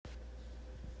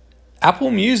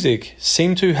Apple Music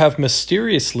seem to have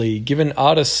mysteriously given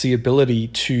artists the ability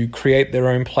to create their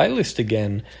own playlist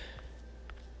again.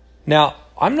 Now,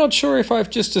 I'm not sure if I've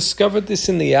just discovered this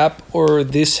in the app or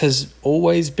this has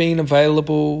always been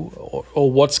available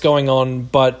or what's going on,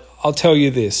 but I'll tell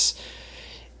you this.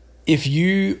 If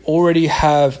you already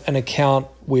have an account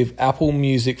with Apple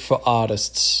Music for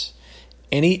Artists,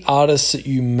 any artists that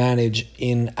you manage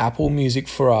in Apple Music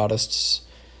for Artists,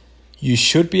 you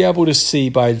should be able to see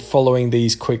by following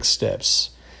these quick steps.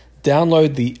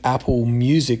 Download the Apple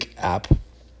Music app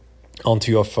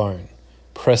onto your phone.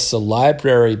 Press the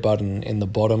library button in the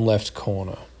bottom left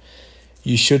corner.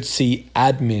 You should see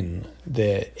admin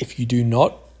there. If you do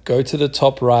not, go to the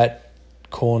top right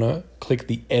corner, click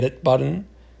the edit button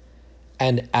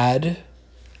and add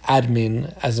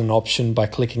admin as an option by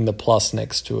clicking the plus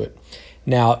next to it.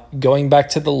 Now, going back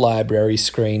to the library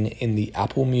screen in the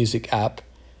Apple Music app,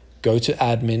 go to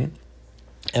admin,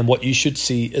 and what you should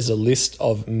see is a list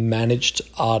of managed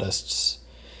artists.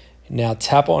 Now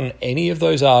tap on any of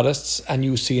those artists and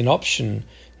you'll see an option,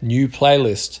 new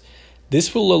playlist.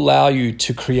 This will allow you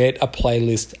to create a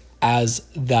playlist as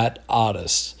that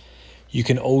artist. You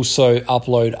can also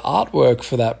upload artwork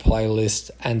for that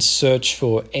playlist and search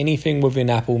for anything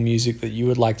within Apple Music that you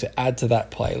would like to add to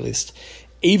that playlist,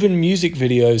 even music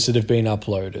videos that have been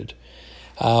uploaded.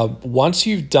 Once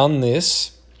you've done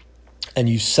this, and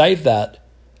you save that,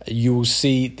 you will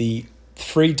see the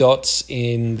 3 dots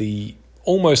in the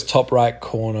almost top right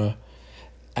corner,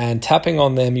 and tapping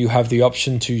on them, you have the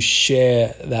option to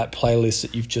share that playlist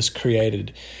that you've just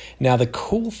created. Now, the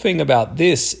cool thing about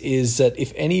this is that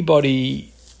if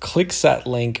anybody clicks that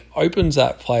link, opens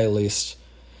that playlist,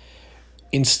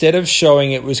 instead of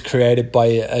showing it was created by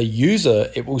a user,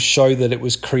 it will show that it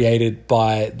was created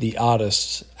by the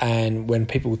artist. And when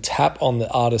people tap on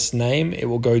the artist's name, it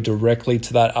will go directly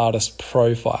to that artist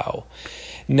profile.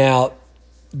 Now,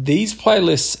 these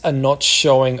playlists are not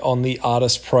showing on the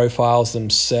artist profiles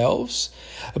themselves,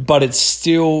 but it's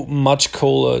still much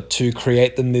cooler to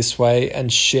create them this way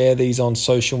and share these on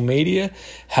social media,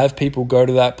 have people go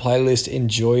to that playlist,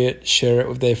 enjoy it, share it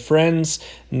with their friends,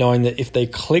 knowing that if they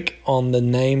click on the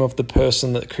name of the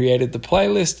person that created the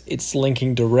playlist, it's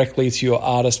linking directly to your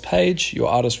artist page, your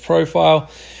artist profile,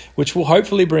 which will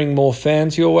hopefully bring more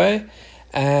fans your way.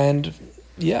 And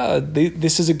yeah,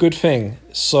 this is a good thing.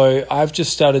 So I've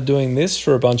just started doing this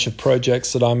for a bunch of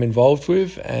projects that I'm involved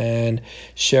with and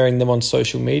sharing them on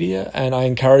social media. And I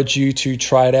encourage you to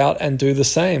try it out and do the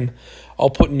same.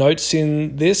 I'll put notes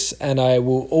in this, and I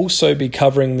will also be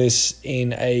covering this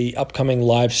in a upcoming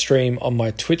live stream on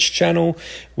my Twitch channel,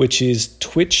 which is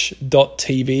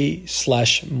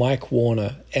twitch.tv/Mike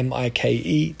Warner,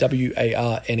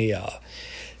 MikeWarner.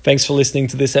 Thanks for listening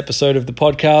to this episode of the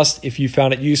podcast. If you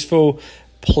found it useful,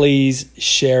 please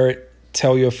share it,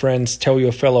 tell your friends, tell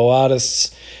your fellow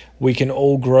artists. We can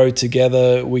all grow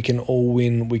together, we can all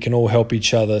win, we can all help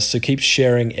each other. So keep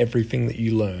sharing everything that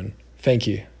you learn. Thank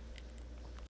you.